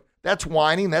conditioned to it. That's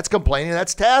whining, that's complaining,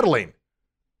 that's tattling.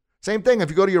 Same thing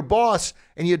if you go to your boss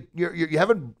and you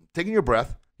haven't taken your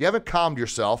breath, you haven't calmed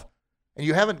yourself, and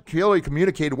you haven't clearly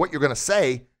communicated what you're going to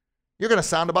say, you're going to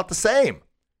sound about the same.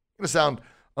 You're going to sound,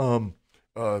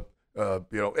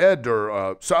 Ed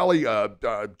or Sally,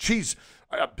 she's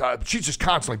just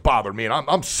constantly bothering me, and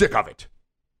I'm sick of it.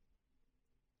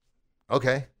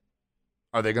 Okay.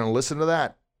 Are they going to listen to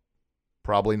that?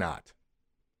 Probably not.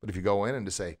 But if you go in and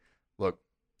just say, look,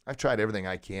 I've tried everything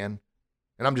I can,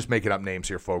 and I'm just making up names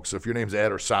here, folks. So if your name's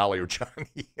Ed or Sally or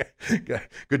Johnny,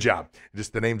 good job.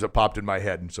 Just the names that popped in my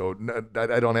head, and so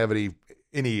I don't have any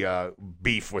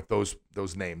beef with those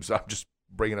names. I'm just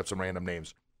bringing up some random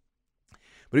names.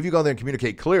 But if you go there and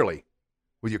communicate clearly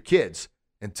with your kids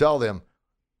and tell them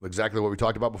exactly what we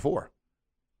talked about before,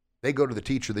 they go to the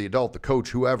teacher, the adult, the coach,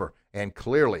 whoever, and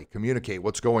clearly communicate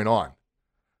what's going on.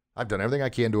 I've done everything I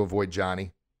can to avoid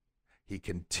Johnny. He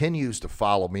continues to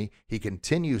follow me. He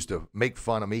continues to make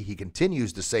fun of me. He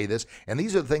continues to say this. And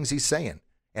these are the things he's saying.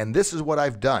 And this is what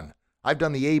I've done. I've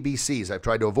done the ABCs. I've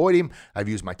tried to avoid him. I've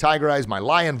used my tiger eyes, my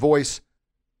lion voice.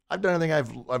 I've done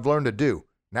everything I've learned to do.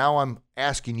 Now I'm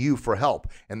asking you for help.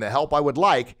 And the help I would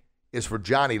like is for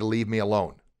Johnny to leave me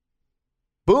alone.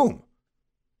 Boom.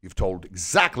 You've told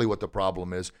exactly what the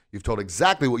problem is. You've told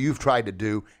exactly what you've tried to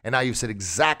do. And now you've said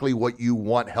exactly what you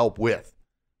want help with.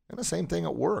 And the same thing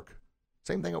at work.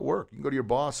 Same thing at work. You can go to your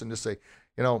boss and just say,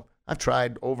 I've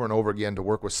tried over and over again to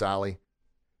work with Sally,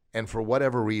 and for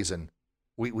whatever reason,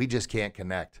 we just can't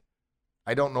connect.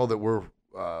 I don't know that we're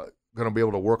going to be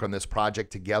able to work on this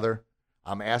project together.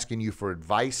 I'm asking you for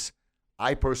advice.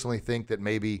 I personally think that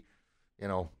maybe,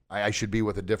 I should be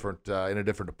with in a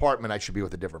different department. I should be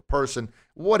with a different person.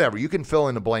 Whatever. You can fill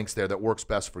in the blanks there that works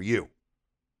best for you.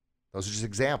 Those are just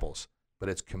examples, but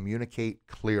it's communicate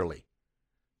clearly,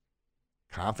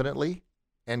 confidently,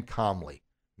 and calmly,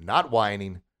 not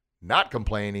whining, not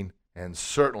complaining, and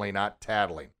certainly not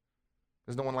tattling.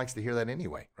 Because no one likes to hear that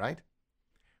anyway, right?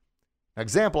 An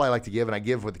example I like to give, and I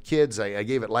give with the kids, I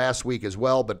gave it last week as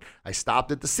well, but I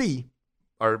stopped at the C,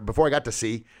 or before I got to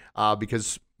C,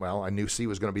 because, I knew C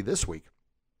was going to be this week.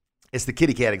 It's the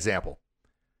kitty cat example.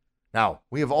 Now,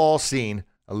 we have all seen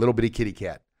a little bitty kitty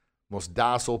cat, most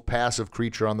docile, passive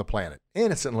creature on the planet,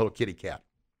 innocent little kitty cat.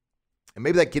 And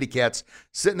maybe that kitty cat's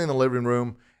sitting in the living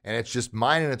room and it's just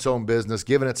minding its own business,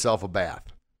 giving itself a bath.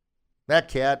 That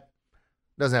cat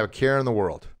doesn't have a care in the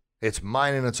world. It's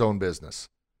minding its own business.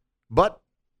 But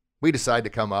we decide to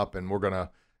come up and and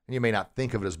you may not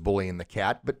think of it as bullying the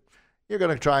cat, but you're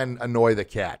going to try and annoy the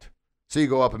cat. So you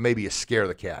go up and maybe you scare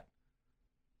the cat.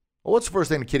 Well, what's the first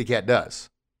thing the kitty cat does?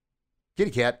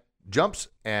 Kitty cat jumps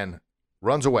and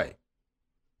runs away.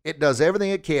 It does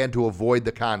everything it can to avoid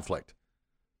the conflict.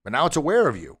 But now it's aware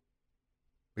of you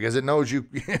because it knows you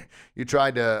you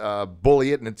tried to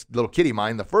bully it in its little kitty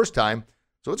mind the first time,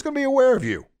 so it's going to be aware of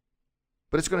you.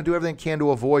 But it's going to do everything it can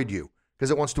to avoid you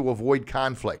because it wants to avoid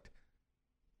conflict.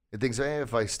 It thinks, hey,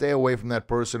 if I stay away from that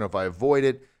person, or if I avoid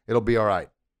it, it'll be all right.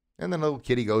 And then the little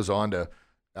kitty goes on to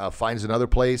finds another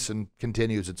place and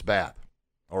continues its bath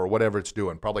or whatever it's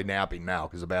doing, probably napping now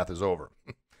because the bath is over.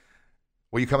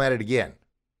 Well, you come at it again,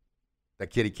 that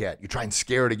kitty cat. You try and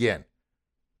scare it again.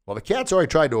 Well, the cat's already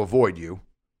tried to avoid you.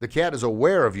 The cat is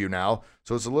aware of you now,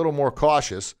 so it's a little more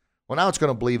cautious. Well, now it's going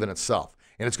to believe in itself.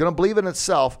 And it's going to believe in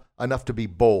itself enough to be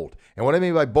bold. And what I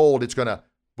mean by bold, it's going to,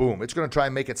 boom, it's going to try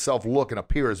and make itself look and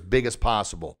appear as big as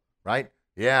possible, right?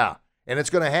 Yeah. And it's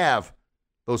going to have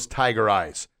those tiger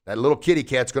eyes. That little kitty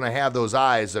cat's going to have those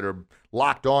eyes that are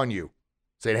locked on you,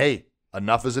 saying, hey,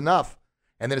 enough is enough.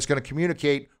 And then it's going to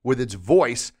communicate with its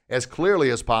voice as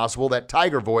clearly as possible, that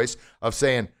tiger voice of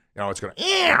saying, it's going to,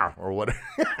 yeah, or what?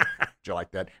 Do you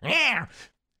like that? Yeah.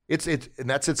 And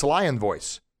that's its lion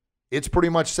voice. It's pretty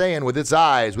much saying with its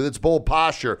eyes, with its bold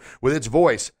posture, with its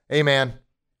voice, hey, man,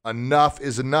 enough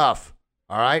is enough.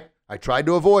 All right? I tried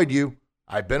to avoid you.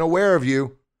 I've been aware of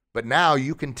you. But now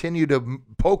you continue to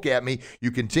poke at me.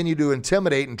 You continue to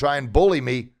intimidate and try and bully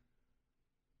me.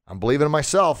 I'm believing in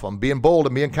myself. I'm being bold.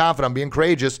 I'm being confident. I'm being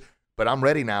courageous. But I'm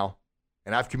ready now.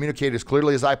 And I've communicated as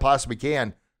clearly as I possibly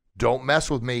can. Don't mess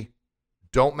with me.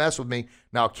 Don't mess with me.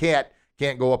 Now, a cat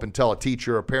can't go up and tell a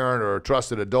teacher, a parent, or a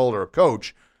trusted adult, or a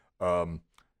coach,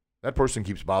 that person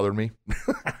keeps bothering me.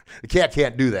 The cat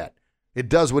can't do that. It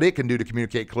does what it can do to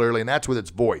communicate clearly, and that's with its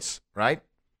voice, right?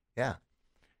 Yeah.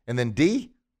 And then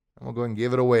D, I'm going to go ahead and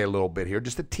give it away a little bit here,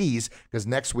 just a tease, because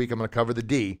next week I'm going to cover the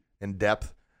D in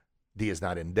depth. D is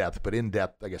not in depth, but in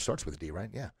depth, I guess, starts with D, right?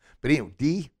 Yeah. But anyway,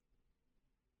 D,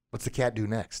 what's the cat do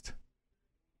next?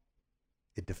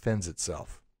 It defends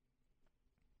itself.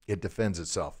 It defends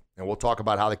itself. And we'll talk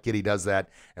about how the kitty does that,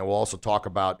 and we'll also talk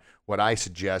about what I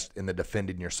suggest in the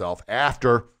defending yourself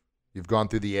after you've gone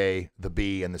through the A, the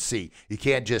B, and the C. You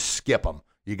can't just skip them.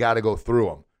 You got to go through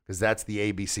them because that's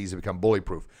the ABCs that become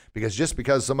bully-proof. Because just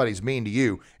because somebody's mean to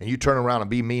you and you turn around and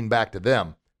be mean back to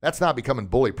them, that's not becoming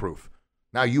bully-proof.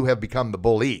 Now you have become the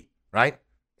bully, right?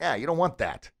 Yeah, you don't want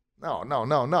that. No.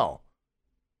 No.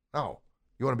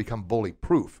 You want to become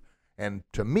bully-proof. And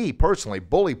to me personally,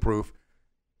 bully-proof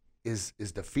is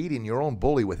defeating your own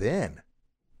bully within.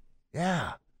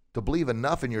 Yeah. To believe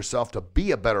enough in yourself to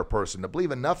be a better person, to believe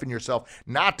enough in yourself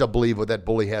not to believe what that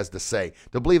bully has to say,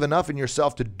 to believe enough in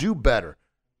yourself to do better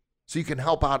so you can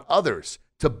help out others,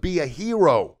 to be a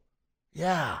hero.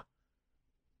 Yeah.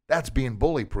 That's being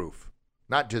bully-proof,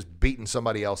 not just beating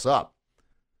somebody else up.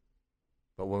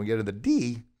 But when we get to the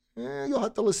D, you'll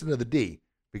have to listen to the D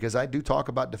because I do talk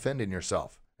about defending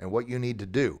yourself and what you need to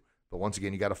do. But once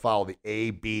again, you got to follow the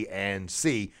A, B, and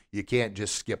C. You can't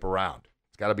just skip around.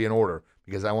 It's got to be in order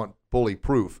because I want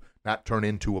bully-proof, not turn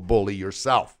into a bully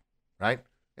yourself, right?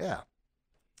 Yeah.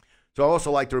 So I also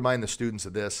like to remind the students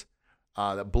of this,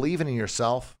 that believing in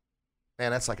yourself,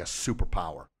 man, that's like a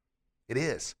superpower. It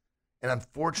is. And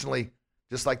unfortunately,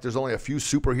 just like there's only a few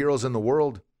superheroes in the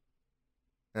world,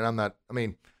 and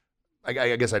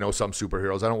I guess I know some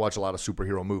superheroes. I don't watch a lot of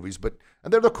superhero movies, but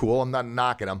they're cool. I'm not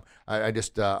knocking them. I guess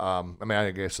I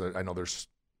know there's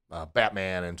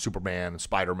Batman and Superman and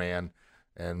Spider-Man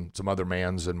and some other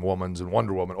mans and womans and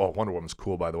Wonder Woman. Oh, Wonder Woman's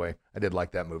cool, by the way. I did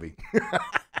like that movie.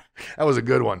 That was a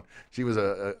good one. She was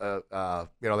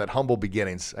that humble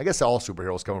beginnings. I guess all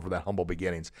superheroes come from that humble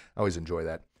beginnings. I always enjoy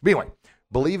that. But anyway,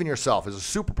 believe in yourself is a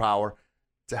superpower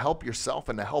to help yourself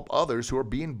and to help others who are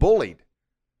being bullied.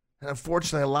 And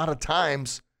unfortunately, a lot of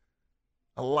times,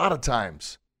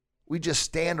 we just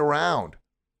stand around.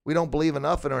 We don't believe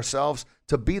enough in ourselves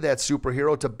to be that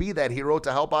superhero, to be that hero,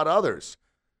 to help out others.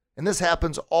 And this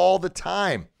happens all the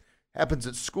time. Happens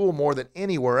at school more than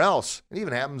anywhere else. It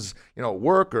even happens, at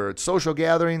work or at social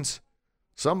gatherings.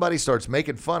 Somebody starts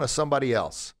making fun of somebody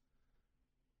else.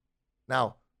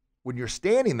 Now, when you're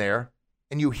standing there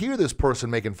and you hear this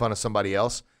person making fun of somebody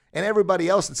else and everybody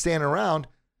else that's standing around,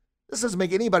 this doesn't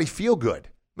make anybody feel good.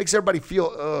 Makes everybody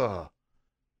feel,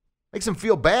 makes them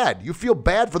feel bad. You feel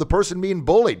bad for the person being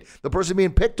bullied, the person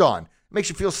being picked on. It makes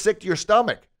you feel sick to your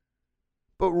stomach.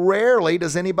 But rarely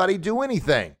does anybody do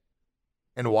anything.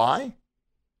 And why?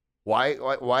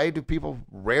 Why do people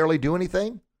rarely do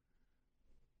anything?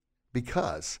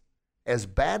 Because as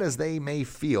bad as they may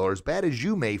feel, or as bad as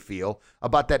you may feel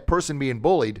about that person being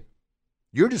bullied,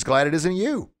 you're just glad it isn't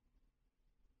you.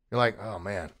 You're like, oh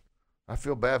man, I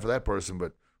feel bad for that person,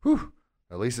 but whew,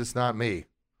 at least it's not me.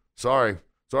 Sorry,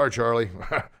 Charlie.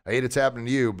 I hate it's happening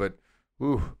to you, but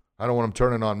I don't want them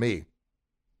turning on me.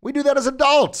 We do that as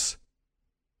adults.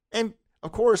 And,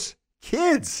 of course,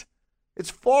 kids, it's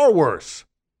far worse.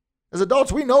 As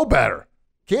adults, we know better.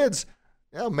 Kids,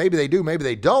 maybe they do, maybe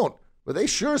they don't, but they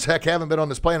sure as heck haven't been on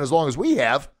this planet as long as we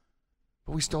have.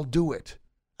 But we still do it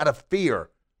out of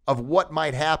fear of what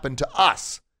might happen to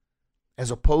us, as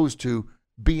opposed to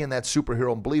being that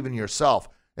superhero and believing in yourself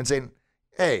and saying,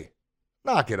 hey,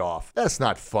 knock it off. That's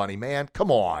not funny, man. Come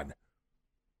on.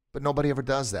 But nobody ever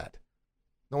does that.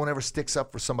 No one ever sticks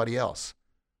up for somebody else.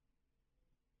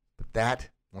 But that,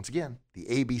 once again, the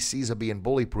ABCs of being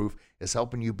bully-proof is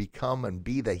helping you become and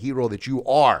be the hero that you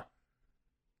are.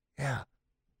 Yeah,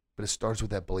 but it starts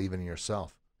with that believing in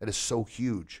yourself. That is so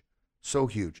huge, so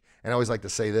huge. And I always like to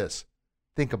say this.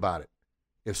 Think about it.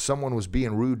 If someone was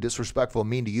being rude, disrespectful, and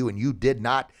mean to you, and you did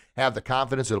not have the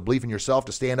confidence or the belief in yourself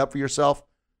to stand up for yourself,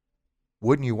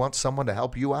 wouldn't you want someone to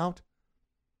help you out?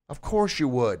 Of course you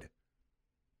would.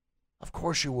 Of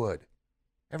course you would.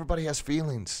 Everybody has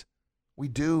feelings. We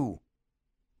do.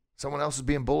 Someone else is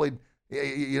being bullied,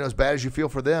 as bad as you feel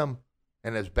for them,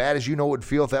 and as bad as you know it would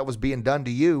feel if that was being done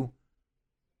to you,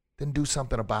 then do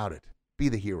something about it. Be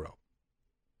the hero.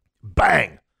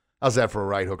 Bang! How's that for a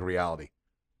right hook of reality?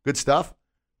 Good stuff?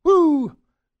 Woo!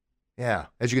 Yeah,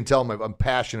 as you can tell, I'm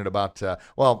passionate about,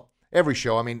 every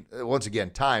show. I mean, once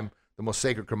again, time, the most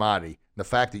sacred commodity. And the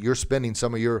fact that you're spending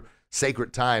some of your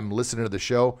sacred time listening to the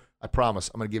show, I promise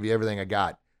I'm going to give you everything I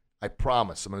got. I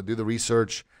promise. I'm going to do the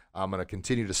research. I'm going to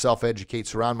continue to self-educate,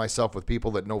 surround myself with people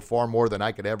that know far more than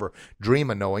I could ever dream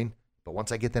of knowing. But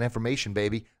once I get that information,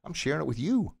 baby, I'm sharing it with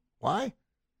you. Why?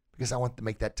 Because I want to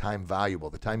make that time valuable,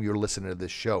 the time you're listening to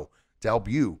this show, to help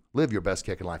you live your best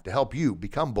kicking life, to help you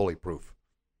become bully-proof.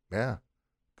 Yeah,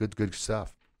 good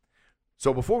stuff.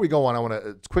 So before we go on, I want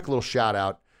to quick little shout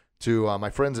out to my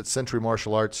friends at Century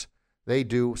Martial Arts. They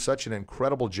do such an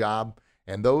incredible job.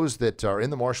 And those that are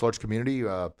in the martial arts community,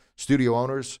 studio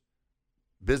owners,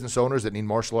 business owners that need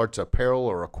martial arts apparel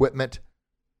or equipment,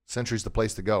 Century's the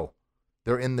place to go.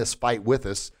 They're in this fight with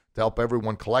us to help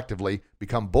everyone collectively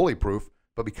become bully-proof,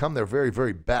 but become their very,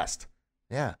 very best.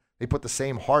 Yeah, they put the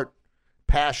same heart,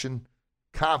 passion,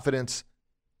 confidence,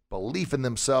 belief in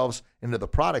themselves into the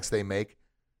products they make,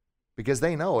 because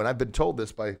they know, and I've been told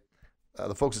this by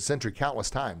the folks at Century countless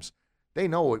times, they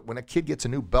know when a kid gets a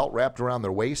new belt wrapped around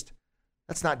their waist,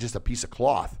 that's not just a piece of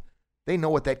cloth. They know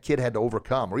what that kid had to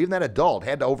overcome, or even that adult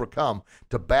had to overcome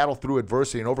to battle through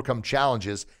adversity and overcome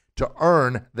challenges to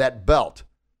earn that belt.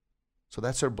 So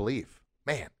that's their belief.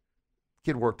 Man,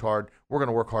 kid worked hard. We're going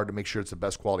to work hard to make sure it's the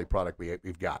best quality product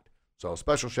we've got. So a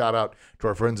special shout out to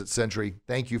our friends at Century.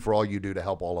 Thank you for all you do to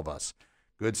help all of us.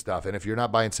 Good stuff. And if you're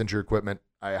not buying Century equipment,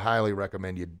 I highly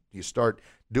recommend you start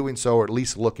doing so, or at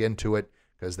least look into it,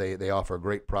 because they offer a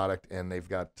great product, and they've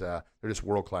got they're just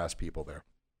world-class people there.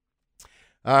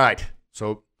 All right.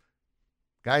 So,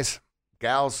 guys,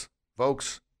 gals,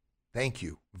 folks, thank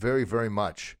you very, very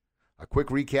much. A quick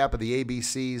recap of the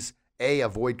ABCs. A,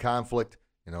 avoid conflict,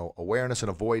 awareness and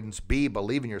avoidance. B,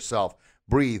 believe in yourself.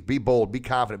 Breathe, be bold, be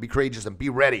confident, be courageous, and be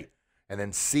ready. And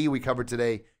then C, we covered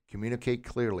today, communicate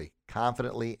clearly,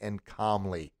 confidently, and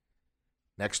calmly.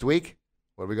 Next week,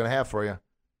 what are we going to have for you?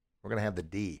 We're going to have the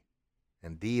D.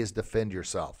 And D is defend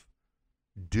yourself.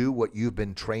 Do what you've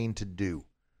been trained to do.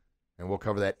 And we'll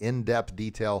cover that in-depth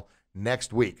detail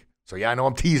next week. So, yeah, I know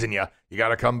I'm teasing you. You got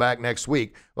to come back next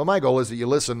week. Well, my goal is that you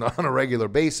listen on a regular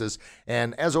basis.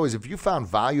 And as always, if you found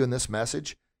value in this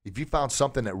message, if you found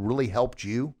something that really helped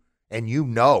you, and you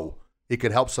know it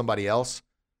could help somebody else,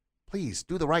 please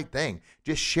do the right thing.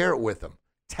 Just share it with them.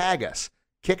 Tag us.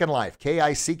 Kickin' Life,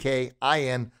 Kickin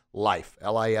Life,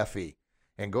 Life.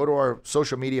 And go to our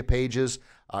social media pages.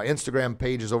 Instagram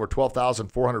page is over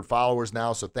 12,400 followers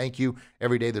now, so thank you.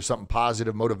 Every day there's something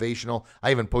positive, motivational.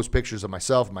 I even post pictures of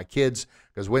myself and my kids,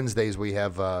 because Wednesdays we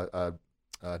have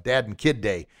Dad and Kid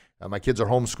Day. My kids are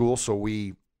homeschooled, so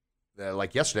we,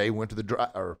 like yesterday, went to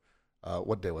the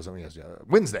what day was it?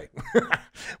 Wednesday.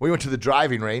 We went to the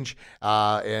driving range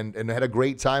and had a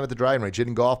great time at the driving range,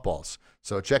 hitting golf balls.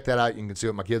 So check that out. You can see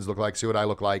what my kids look like, see what I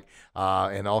look like,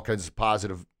 and all kinds of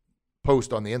positive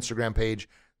posts on the Instagram page.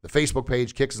 The Facebook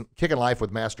page, Kickin' Life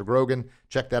with Master Grogan.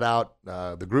 Check that out.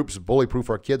 The group's Bully-Proof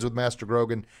Our Kids with Master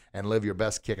Grogan, and Live Your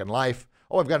Best Kickin' Life.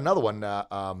 Oh, I've got another one.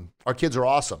 Our Kids Are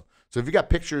Awesome. So if you got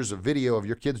pictures or video of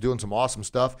your kids doing some awesome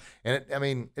stuff, and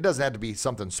it doesn't have to be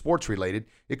something sports related.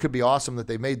 It could be awesome that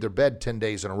they made their bed 10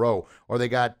 days in a row, or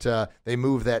they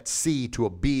moved that C to a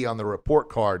B on the report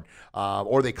card,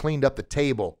 or they cleaned up the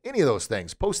table. Any of those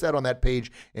things. Post that on that page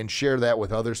and share that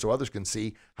with others so others can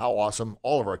see how awesome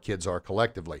all of our kids are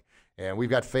collectively. And we've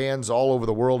got fans all over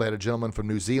the world. I had a gentleman from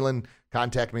New Zealand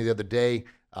contact me the other day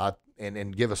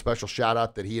and give a special shout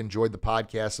out that he enjoyed the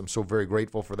podcast. I'm so very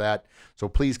grateful for that. So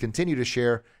please continue to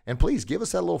share, and please give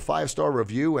us that little 5-star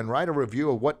review and write a review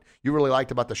of what you really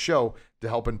liked about the show to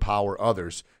help empower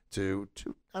others to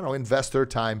invest their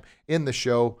time in the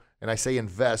show. And I say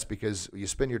invest because you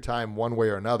spend your time one way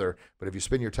or another, but if you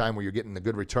spend your time where you're getting a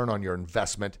good return on your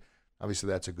investment, obviously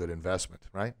that's a good investment,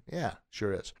 right? Yeah,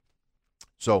 sure is.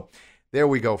 So there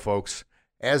we go, folks.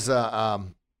 As our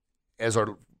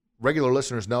regular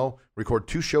listeners know, record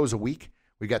 2 shows a week.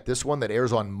 We got this one that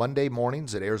airs on Monday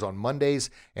mornings. It airs on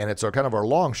Mondays, and it's kind of our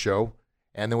long show.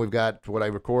 And then we've got what I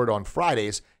record on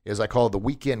Fridays is I call it the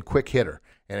Weekend Quick Hitter.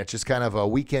 And it's just kind of a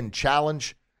weekend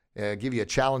challenge, give you a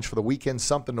challenge for the weekend,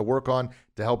 something to work on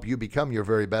to help you become your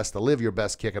very best, to live your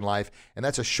best kicking life. And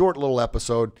that's a short little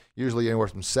episode, usually anywhere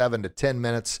from 7 to 10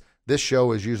 minutes. This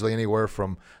show is usually anywhere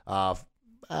from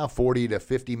 40 to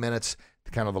 50 minutes.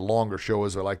 Kind of the longer show,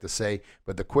 as I like to say,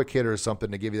 but the quick hitter is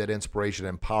something to give you that inspiration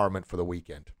and empowerment for the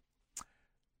weekend.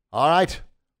 All right.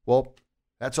 Well,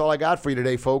 that's all I got for you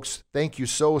today, folks. Thank you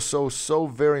so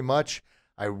very much.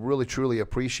 I really, truly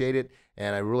appreciate it,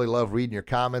 and I really love reading your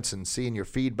comments and seeing your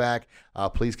feedback.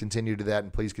 Please continue to do that,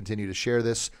 and please continue to share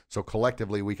this so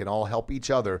collectively we can all help each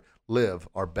other live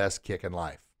our best kick in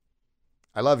life.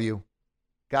 I love you.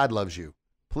 God loves you.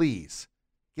 Please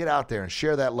get out there and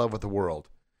share that love with the world.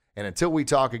 And until we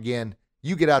talk again,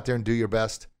 you get out there and do your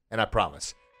best, and I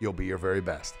promise you'll be your very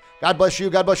best. God bless you.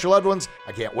 God bless your loved ones.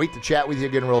 I can't wait to chat with you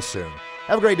again real soon.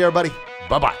 Have a great day, everybody.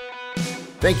 Bye-bye.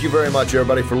 Thank you very much,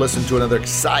 everybody, for listening to another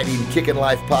exciting Kickin'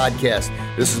 Life podcast.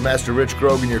 This is Master Rich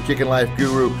Grogan, your Kickin' Life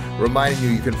guru,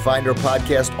 reminding you can find our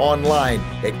podcast online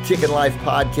at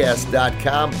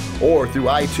kickinlifepodcast.com or through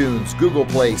iTunes, Google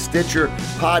Play, Stitcher,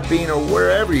 Podbean, or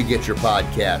wherever you get your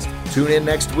podcast. Tune in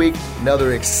next week.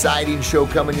 Another exciting show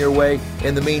coming your way.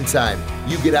 In the meantime,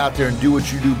 you get out there and do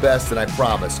what you do best, and I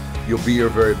promise you'll be your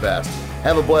very best.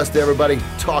 Have a blessed day, everybody.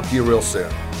 Talk to you real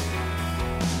soon.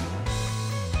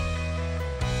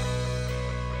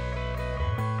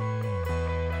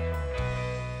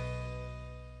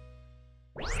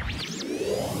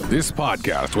 This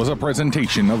podcast was a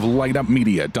presentation of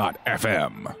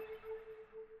LightUpMedia.fm.